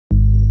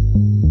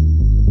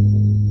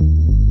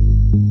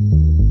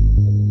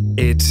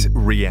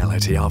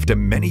reality, after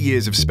many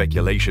years of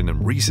speculation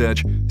and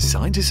research,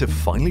 scientists have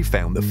finally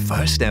found the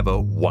first ever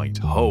white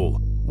hole.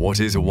 What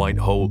is a white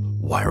hole?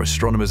 Why are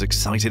astronomers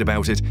excited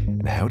about it?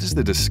 And how does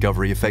the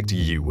discovery affect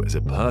you as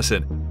a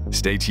person?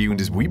 Stay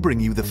tuned as we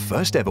bring you the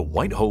first ever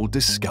white hole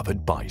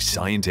discovered by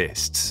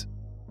scientists.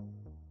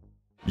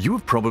 You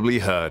have probably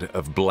heard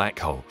of black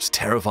holes,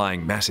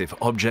 terrifying massive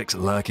objects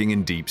lurking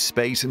in deep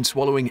space and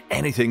swallowing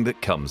anything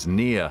that comes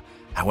near.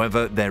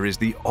 However, there is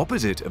the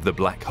opposite of the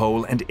black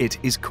hole, and it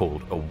is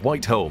called a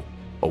white hole.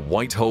 A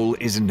white hole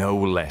is no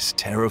less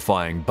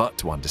terrifying, but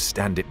to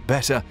understand it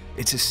better,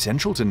 it's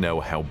essential to know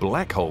how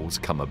black holes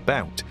come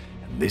about.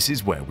 And this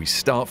is where we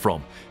start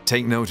from.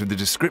 Take note of the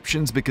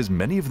descriptions because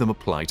many of them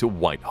apply to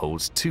white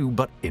holes too,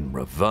 but in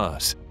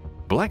reverse.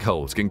 Black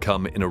holes can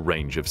come in a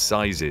range of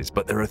sizes,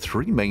 but there are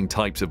three main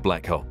types of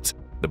black holes.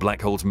 The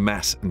black hole's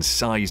mass and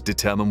size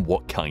determine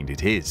what kind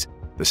it is.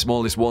 The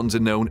smallest ones are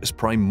known as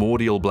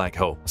primordial black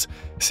holes.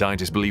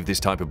 Scientists believe this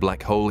type of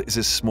black hole is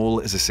as small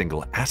as a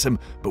single atom,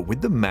 but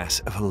with the mass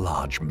of a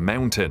large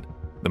mountain.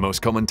 The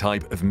most common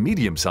type of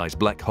medium-sized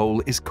black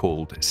hole is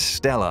called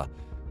stellar.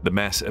 The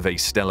mass of a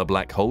stellar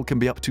black hole can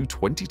be up to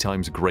 20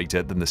 times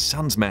greater than the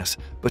Sun's mass,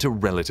 but are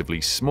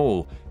relatively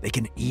small. They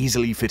can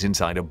easily fit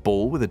inside a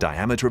ball with a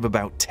diameter of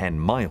about 10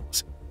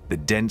 miles. The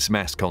dense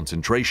mass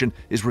concentration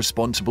is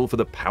responsible for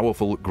the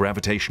powerful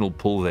gravitational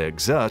pull they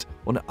exert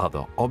on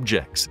other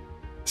objects.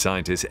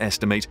 Scientists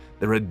estimate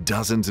there are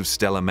dozens of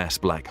stellar mass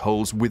black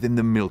holes within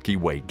the Milky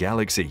Way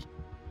galaxy.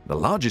 The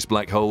largest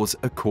black holes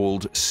are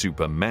called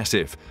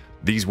supermassive.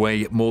 These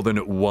weigh more than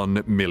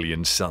 1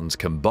 million suns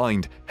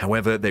combined.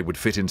 However, they would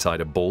fit inside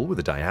a ball with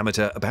a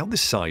diameter about the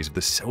size of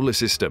the solar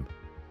system.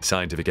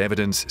 Scientific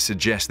evidence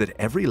suggests that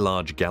every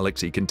large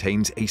galaxy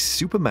contains a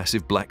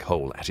supermassive black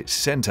hole at its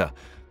center.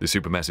 The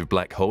supermassive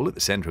black hole at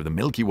the center of the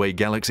Milky Way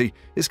galaxy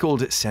is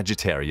called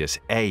Sagittarius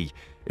A.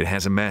 It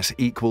has a mass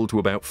equal to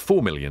about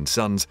 4 million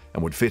suns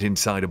and would fit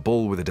inside a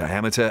ball with a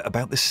diameter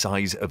about the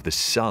size of the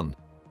Sun.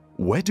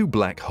 Where do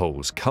black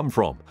holes come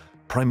from?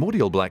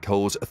 Primordial black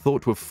holes are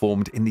thought to have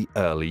formed in the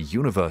early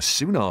universe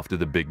soon after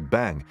the Big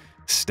Bang.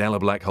 Stellar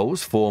black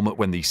holes form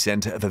when the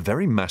center of a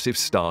very massive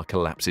star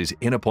collapses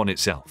in upon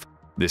itself.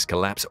 This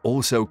collapse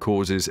also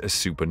causes a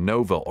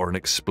supernova, or an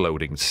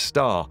exploding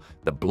star,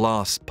 that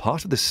blasts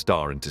part of the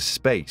star into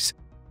space.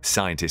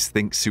 Scientists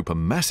think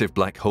supermassive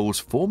black holes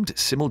formed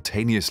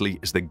simultaneously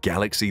as the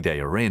galaxy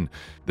they are in.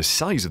 The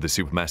size of the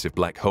supermassive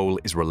black hole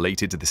is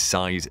related to the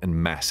size and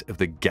mass of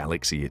the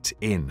galaxy it's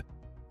in.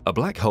 A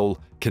black hole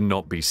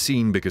cannot be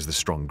seen because the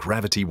strong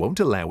gravity won't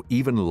allow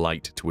even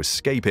light to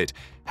escape it.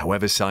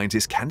 However,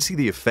 scientists can see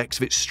the effects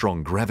of its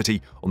strong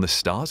gravity on the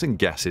stars and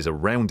gases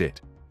around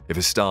it. If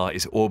a star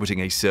is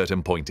orbiting a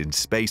certain point in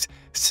space,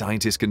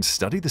 scientists can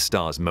study the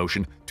star's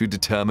motion to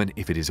determine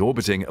if it is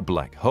orbiting a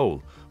black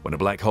hole. When a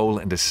black hole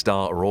and a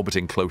star are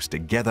orbiting close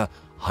together,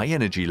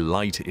 high-energy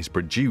light is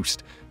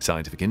produced.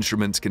 Scientific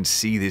instruments can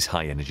see this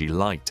high-energy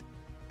light.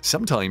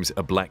 Sometimes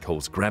a black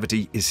hole's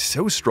gravity is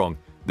so strong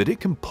that it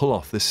can pull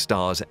off the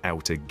star's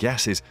outer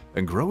gases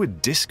and grow a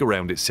disk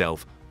around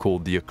itself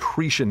called the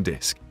accretion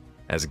disk.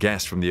 As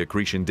gas from the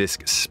accretion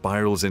disk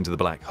spirals into the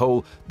black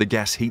hole, the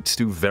gas heats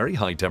to very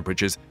high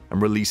temperatures and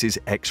releases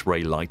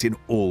X-ray light in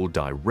all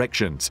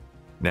directions.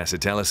 NASA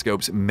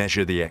telescopes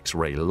measure the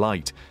X-ray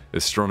light.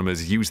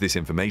 Astronomers use this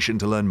information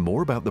to learn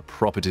more about the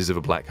properties of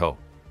a black hole.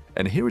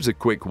 And here is a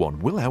quick one.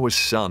 Will our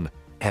Sun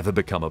ever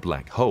become a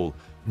black hole?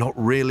 Not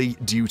really,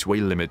 due to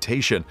a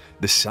limitation.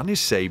 The Sun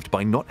is saved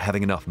by not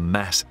having enough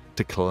mass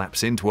to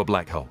collapse into a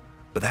black hole.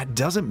 But that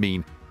doesn't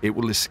mean it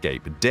will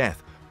escape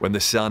death. When the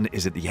Sun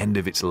is at the end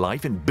of its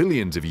life in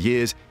billions of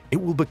years,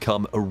 it will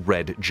become a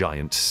red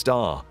giant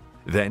star.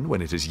 Then,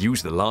 when it has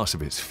used the last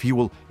of its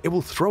fuel, it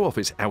will throw off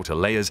its outer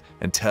layers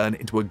and turn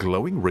into a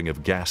glowing ring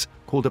of gas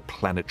called a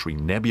planetary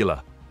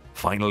nebula.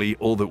 Finally,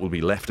 all that will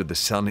be left of the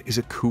Sun is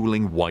a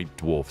cooling white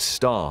dwarf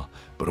star.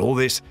 But all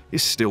this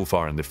is still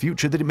far in the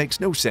future that it makes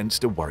no sense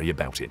to worry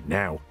about it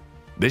now.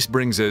 This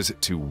brings us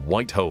to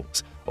white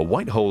holes. A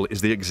white hole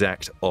is the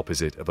exact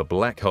opposite of a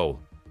black hole.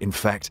 In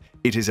fact,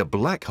 it is a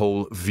black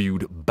hole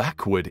viewed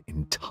backward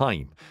in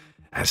time.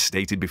 As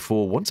stated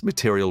before, once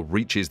material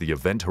reaches the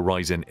event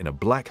horizon in a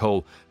black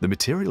hole, the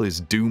material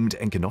is doomed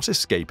and cannot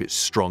escape its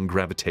strong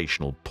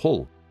gravitational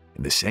pull.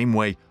 In the same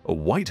way, a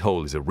white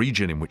hole is a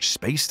region in which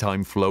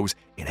space-time flows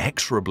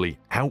inexorably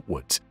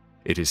outwards.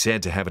 It is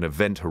said to have an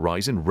event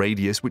horizon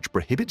radius which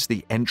prohibits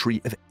the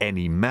entry of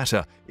any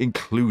matter,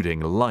 including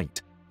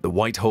light. The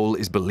white hole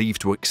is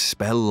believed to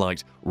expel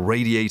light,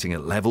 radiating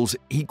at levels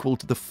equal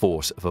to the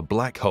force of a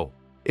black hole.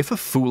 If a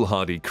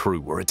foolhardy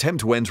crew were to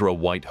attempt to enter a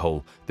white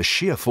hole, the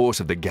sheer force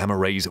of the gamma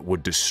rays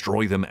would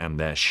destroy them and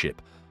their ship.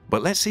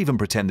 But let's even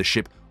pretend the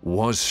ship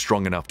was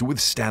strong enough to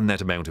withstand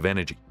that amount of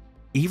energy.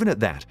 Even at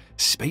that,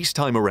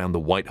 space-time around the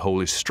white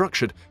hole is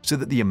structured so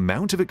that the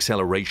amount of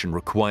acceleration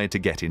required to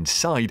get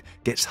inside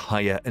gets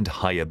higher and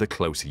higher the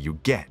closer you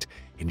get.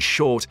 In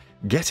short,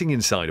 getting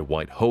inside a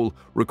white hole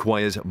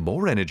requires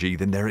more energy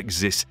than there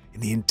exists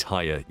in the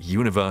entire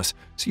universe,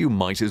 so you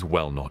might as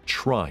well not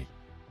try.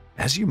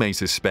 As you may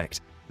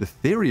suspect, the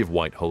theory of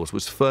white holes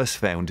was first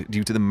found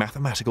due to the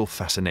mathematical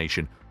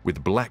fascination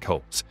with black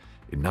holes.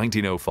 In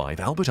 1905,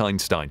 Albert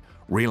Einstein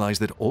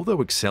realized that although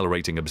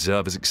accelerating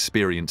observers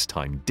experience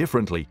time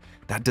differently,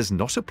 that does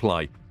not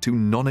apply to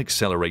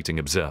non-accelerating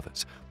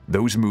observers,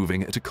 those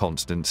moving at a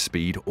constant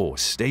speed or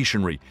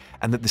stationary,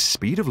 and that the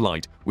speed of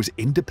light was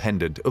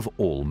independent of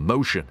all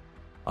motion.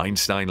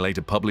 Einstein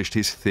later published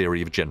his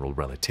theory of general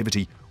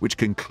relativity, which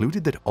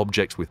concluded that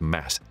objects with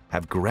mass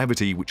have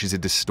gravity, which is a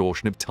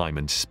distortion of time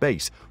and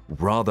space,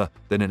 rather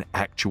than an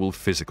actual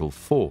physical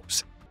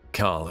force.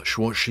 Karl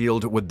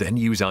Schwarzschild would then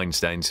use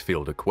Einstein's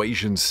field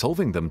equations,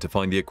 solving them to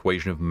find the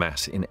equation of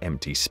mass in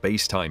empty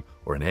spacetime,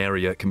 or an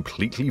area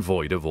completely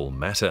void of all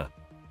matter.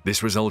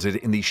 This resulted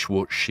in the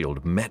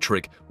Schwarzschild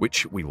metric,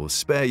 which we will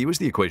spare you as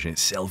the equation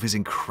itself is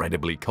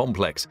incredibly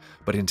complex,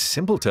 but in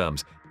simple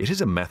terms, it is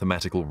a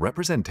mathematical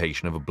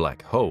representation of a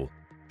black hole.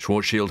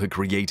 Schwarzschild had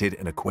created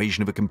an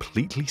equation of a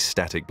completely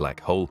static black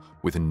hole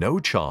with no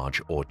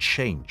charge or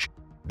change.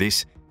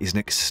 This is an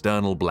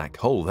external black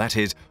hole, that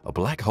is, a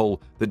black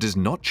hole that does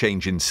not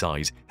change in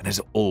size and has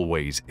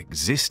always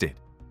existed.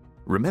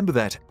 Remember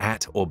that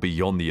at or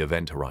beyond the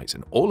event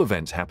horizon, all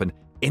events happen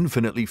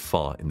infinitely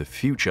far in the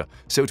future,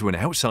 so to an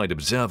outside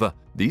observer,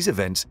 these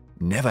events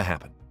never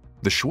happen.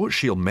 The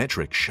Schwarzschild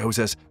metric shows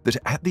us that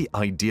at the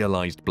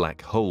idealized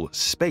black hole,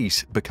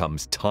 space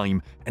becomes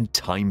time and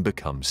time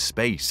becomes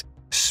space,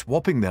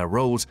 swapping their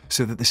roles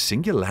so that the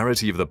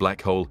singularity of the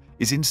black hole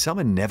is in some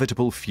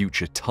inevitable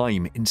future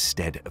time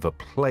instead of a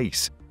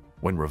place.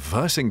 When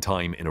reversing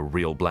time in a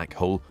real black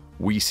hole,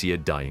 we see a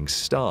dying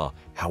star.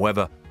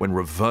 However, when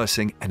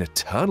reversing an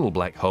eternal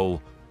black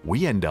hole,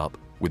 we end up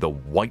with a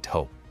white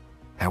hole.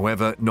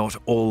 However, not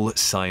all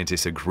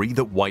scientists agree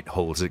that white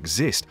holes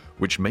exist,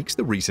 which makes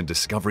the recent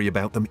discovery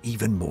about them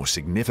even more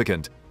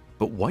significant.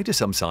 But why do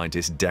some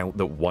scientists doubt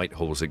that white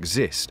holes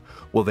exist?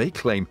 Well, they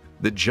claim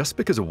that just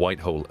because a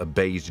white hole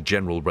obeys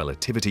general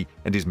relativity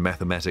and is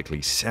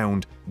mathematically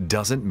sound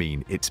doesn't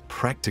mean it's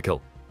practical.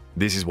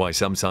 This is why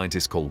some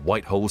scientists call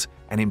white holes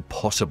an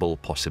impossible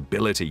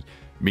possibility,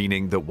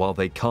 meaning that while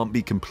they can't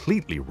be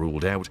completely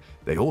ruled out,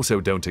 they also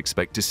don't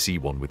expect to see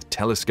one with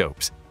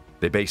telescopes.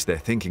 They base their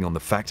thinking on the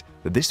fact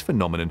that this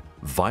phenomenon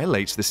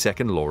violates the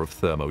second law of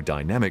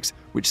thermodynamics,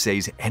 which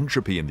says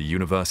entropy in the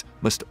universe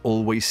must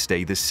always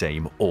stay the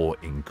same or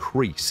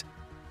increase.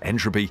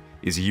 Entropy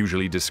is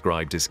usually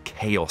described as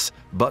chaos,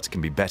 but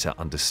can be better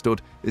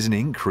understood as an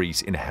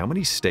increase in how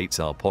many states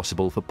are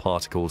possible for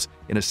particles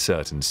in a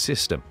certain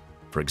system.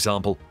 For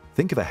example,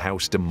 think of a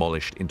house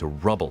demolished into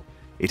rubble.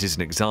 It is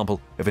an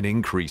example of an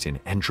increase in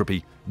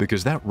entropy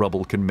because that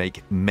rubble can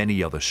make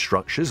many other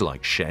structures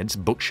like sheds,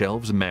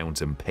 bookshelves,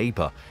 mounds, and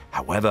paper.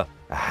 However,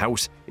 a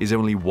house is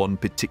only one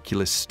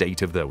particular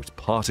state of those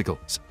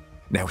particles.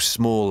 Now,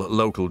 small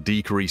local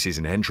decreases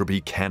in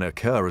entropy can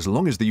occur as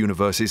long as the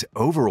universe's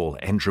overall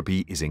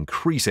entropy is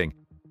increasing.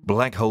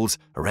 Black holes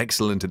are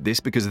excellent at this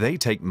because they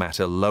take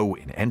matter low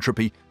in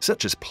entropy,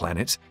 such as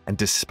planets, and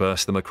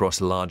disperse them across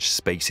large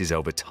spaces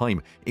over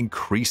time,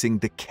 increasing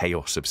the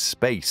chaos of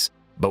space.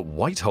 But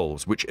white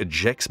holes, which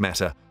eject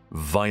matter,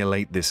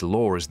 violate this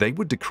law as they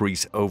would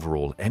decrease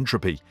overall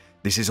entropy.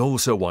 This is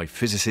also why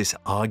physicists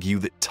argue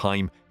that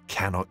time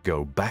cannot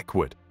go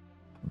backward.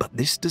 But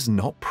this does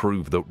not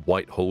prove that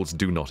white holes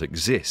do not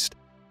exist.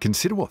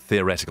 Consider what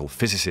theoretical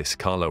physicist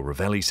Carlo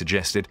Rovelli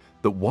suggested,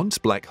 that once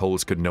black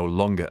holes could no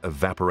longer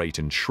evaporate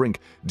and shrink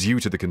due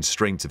to the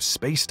constraints of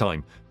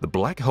space-time, the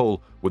black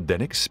hole would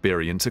then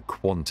experience a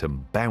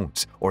quantum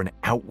bounce, or an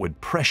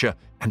outward pressure,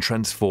 and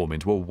transform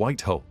into a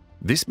white hole.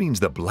 This means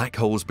that black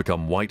holes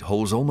become white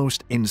holes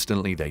almost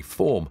instantly they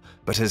form,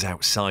 but as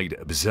outside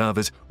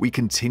observers, we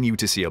continue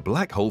to see a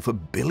black hole for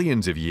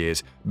billions of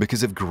years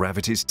because of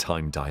gravity's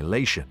time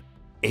dilation.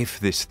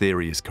 If this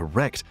theory is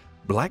correct,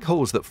 black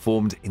holes that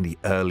formed in the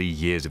early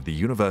years of the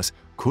universe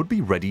could be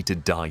ready to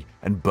die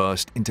and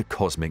burst into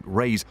cosmic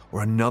rays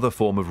or another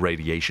form of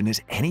radiation at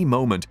any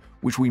moment,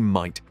 which we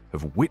might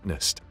have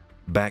witnessed.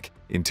 Back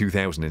in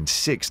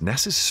 2006,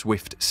 NASA's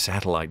SWIFT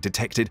satellite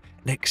detected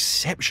an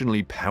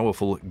exceptionally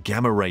powerful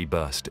gamma-ray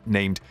burst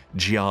named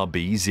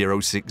GRB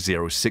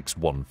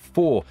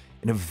 060614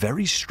 in a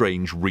very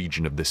strange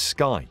region of the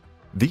sky.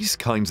 These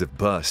kinds of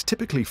bursts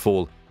typically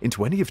fall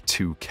into any of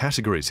two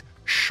categories,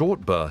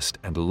 short burst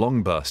and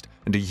long burst,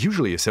 and are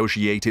usually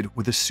associated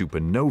with a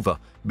supernova,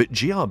 but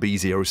GRB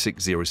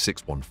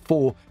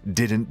 060614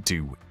 didn't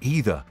do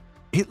either.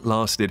 It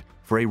lasted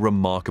for a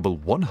remarkable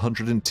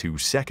 102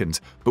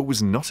 seconds, but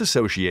was not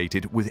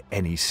associated with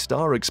any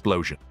star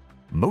explosion.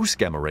 Most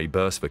gamma-ray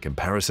bursts, for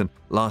comparison,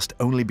 last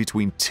only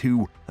between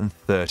 2 and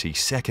 30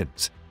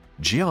 seconds.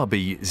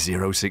 GRB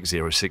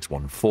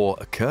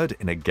 060614 occurred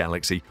in a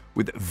galaxy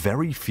with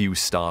very few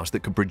stars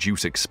that could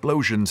produce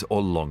explosions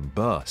or long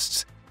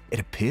bursts.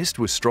 It appears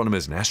to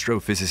astronomers and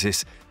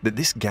astrophysicists that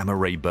this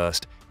gamma-ray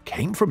burst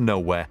came from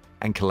nowhere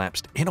and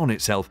collapsed in on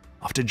itself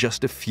after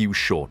just a few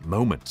short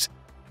moments.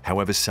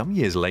 However, some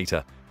years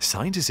later,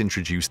 scientists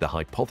introduced the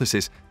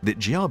hypothesis that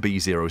GRB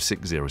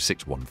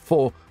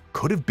 060614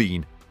 could have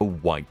been a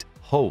white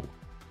hole.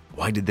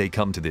 Why did they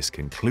come to this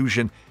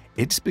conclusion?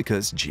 It's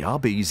because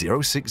GRB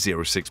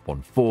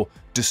 060614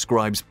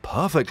 describes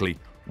perfectly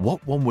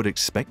what one would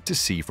expect to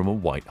see from a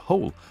white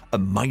hole, a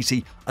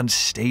mighty,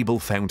 unstable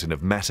fountain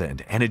of matter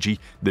and energy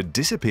that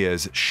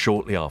disappears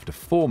shortly after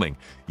forming,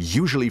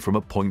 usually from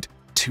a point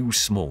too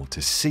small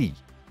to see.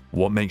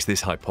 What makes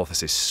this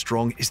hypothesis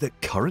strong is that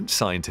current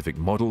scientific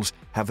models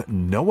have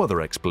no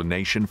other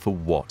explanation for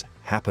what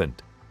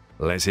happened.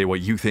 Let's hear what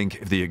you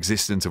think of the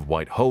existence of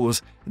white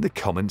holes in the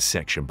comments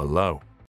section below.